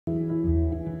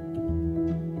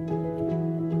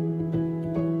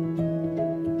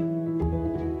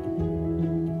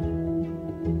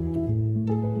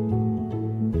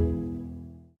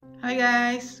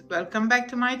welcome back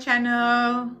to my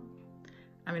channel.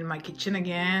 I'm in my kitchen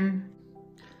again.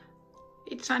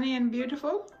 It's sunny and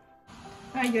beautiful.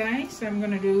 Hi guys, I'm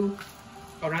gonna do,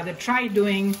 or rather try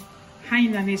doing,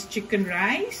 Hainanese chicken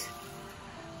rice.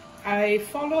 I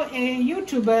follow a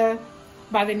YouTuber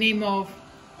by the name of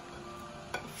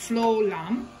Flo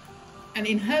Lum, and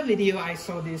in her video I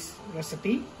saw this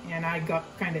recipe and I got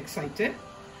kind of excited.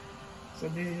 So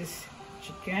this is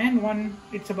chicken,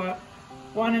 it's about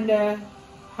 1.5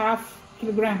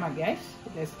 kilogram, I guess.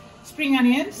 There's spring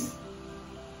onions,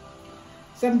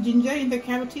 some ginger in the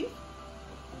cavity,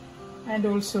 and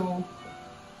also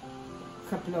a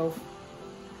couple of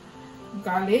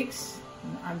garlics.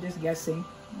 I'm just guessing.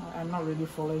 I'm not really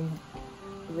following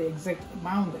the exact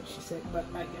amount that she said, but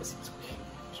I guess it's okay.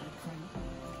 Try to find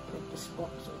the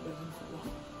spot so it doesn't fall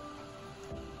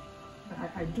off.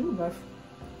 I do love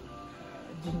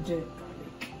ginger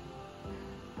garlic.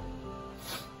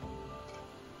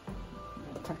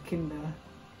 Tuck in the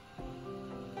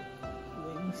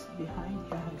wings behind.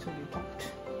 Yeah, it's already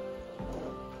tucked.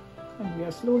 And we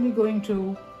are slowly going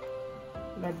to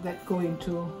let that go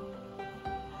into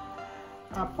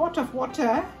a pot of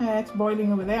water. It's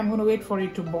boiling over there. I'm going to wait for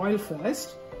it to boil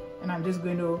first, and I'm just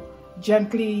going to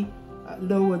gently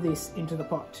lower this into the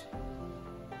pot.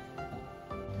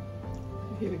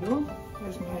 Here we go.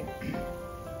 There's my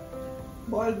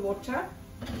boiled water.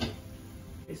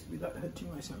 It's without hurting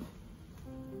myself.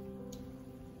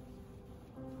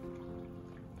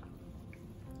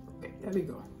 Okay, there we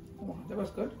go. Oh, that was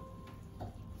good.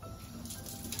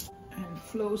 And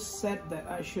Flo said that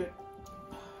I should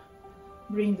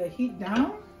bring the heat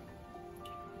down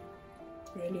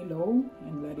really low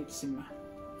and let it simmer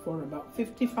for about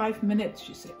 55 minutes,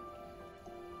 she said.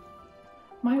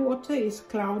 My water is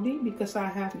cloudy because I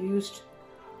have used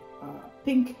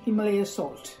pink Himalaya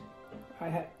salt. I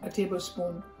had a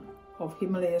tablespoon of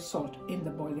Himalaya salt in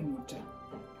the boiling water.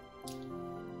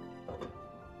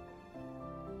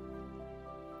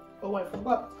 Oh, I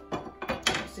forgot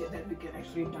to say that we can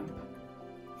actually dump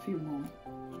a few more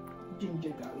ginger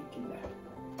garlic in there.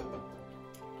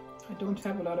 I don't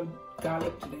have a lot of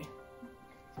garlic today,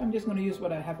 so I'm just going to use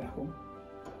what I have at home.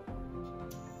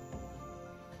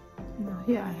 Now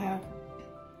here I have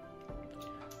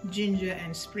ginger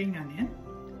and spring onion.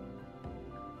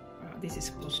 This is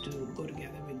supposed to go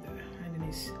together with the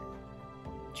Hainanese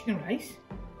chicken rice.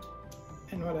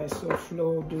 And what I saw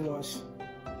Flo do was,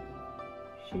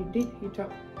 she did heat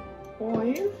up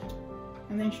oil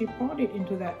and then she poured it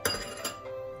into that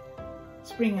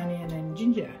spring onion and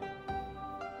ginger.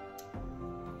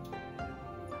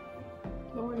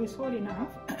 The oil is hot enough.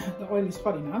 The oil is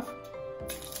hot enough.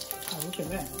 Oh, look at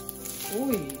that.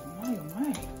 Oi, my oh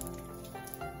my.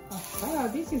 Aha,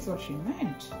 this is what she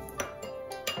meant.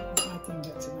 I think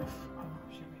that's enough. Oh,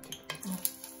 shall we take a bit more?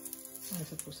 I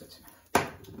suppose that's enough.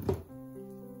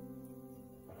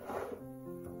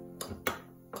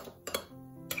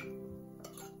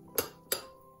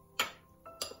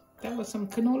 That was some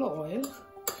canola oil.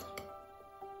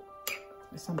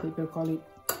 Some people call it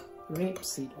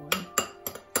rapeseed oil.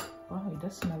 Wow, it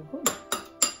does smell good.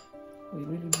 It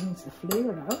really brings the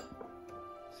flavor out.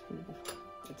 It's beautiful.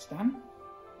 It's done.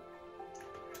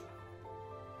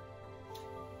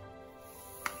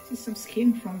 This is some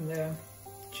skin from the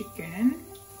chicken.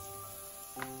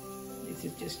 This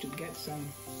is just to get some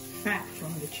fat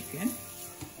from the chicken.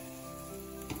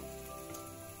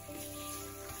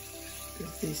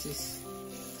 Because this is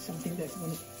something that's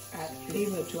going to add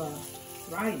flavor to our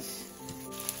rice.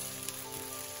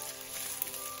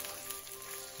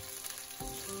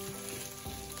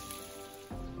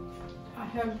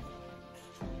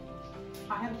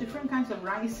 I have different kinds of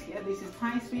rice here. This is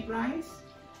Thai sweet rice.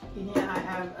 In here I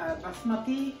have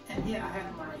basmati, and here I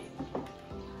have my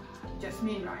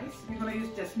jasmine rice. We're going to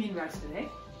use jasmine rice today.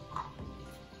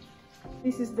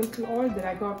 This is the oil that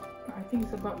I got. I think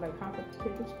it's about like half a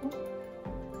tablespoon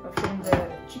from the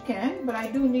chicken, but I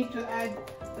do need to add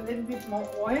a little bit more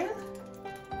oil.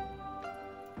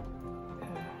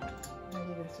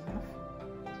 Maybe that's enough.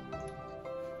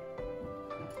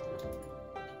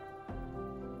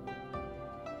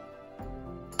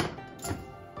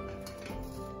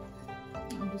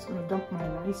 I'm just going to dump my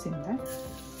rice in there.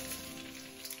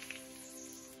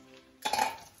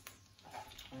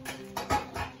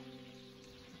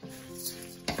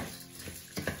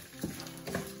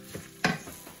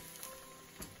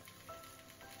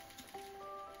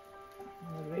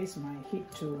 I'll raise my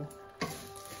heat to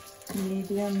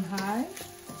medium high.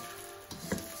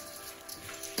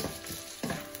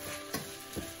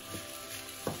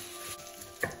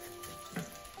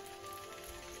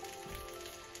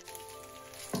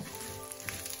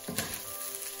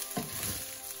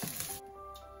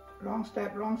 Wrong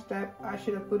step, wrong step. I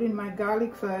should have put in my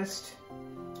garlic first.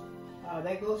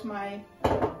 There goes my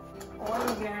oil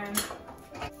again.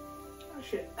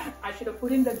 I should have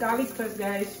put in the garlic first,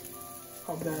 guys.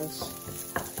 Oh, guys.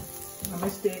 I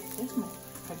missed it.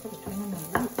 I got a thing on my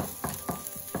lip.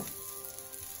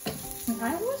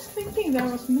 I was thinking that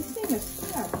I was missing a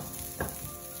step.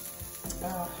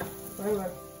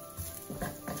 Well.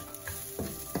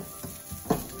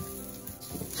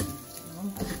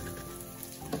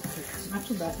 Not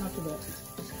too bad, not too bad.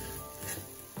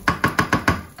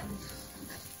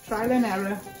 Trial and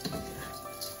error.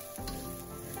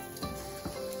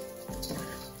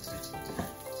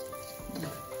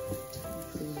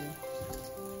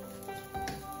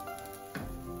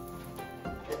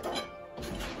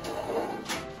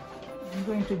 I'm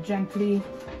going to gently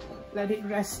let it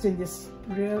rest in this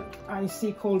real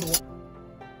icy cold water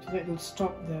so that will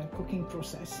stop the cooking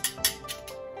process.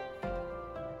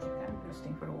 I'm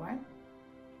resting for a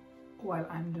while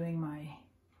I'm doing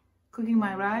cooking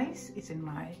my rice. It's in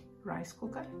my rice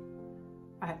cooker.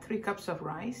 I have 3 cups of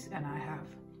rice and I have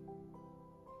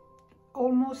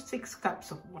almost 6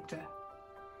 cups of water.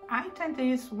 I tend to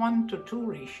use 1:2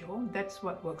 ratio. That's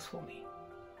what works for me.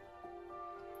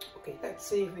 Okay, let's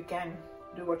see if we can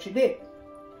do what she did.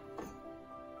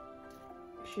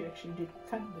 She actually did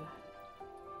cut the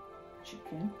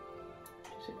chicken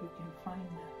so we can find.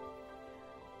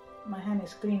 My hand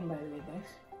is clean, by the way,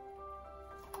 guys.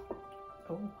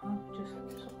 Oh, just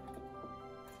so.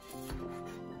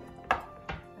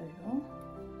 There we go.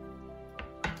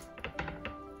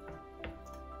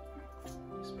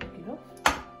 Just break it off.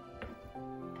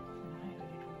 And I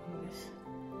ready to open this.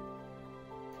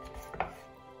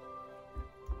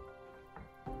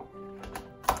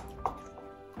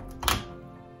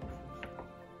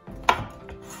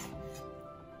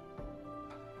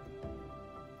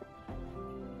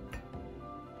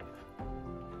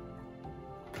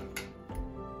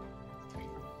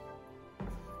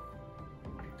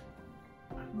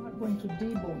 I'm not going to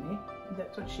debone it.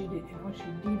 That's what she did, you know, she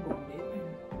deboned it.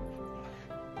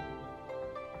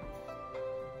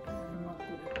 I'm not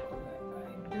good at all that.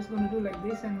 I'm just going to do like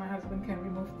this and my husband can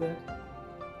remove the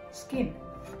skin.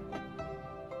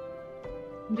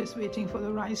 I'm just waiting for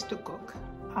the rice to cook.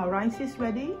 Our rice is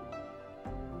ready.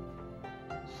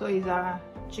 So is our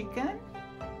chicken.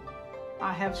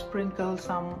 I have sprinkled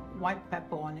some white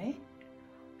pepper on it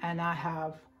and I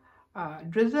have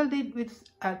drizzled it with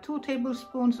 2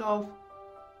 tablespoons of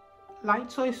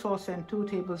light soy sauce and 2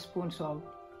 tablespoons of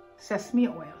sesame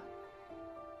oil.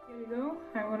 Here we go.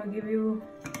 I want to give you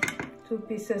 2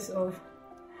 pieces of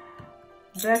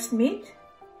breast meat.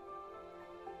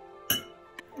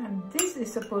 And this is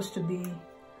supposed to be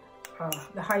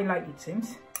the highlight, it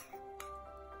seems.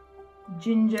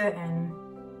 Ginger and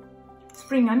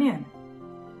spring onion.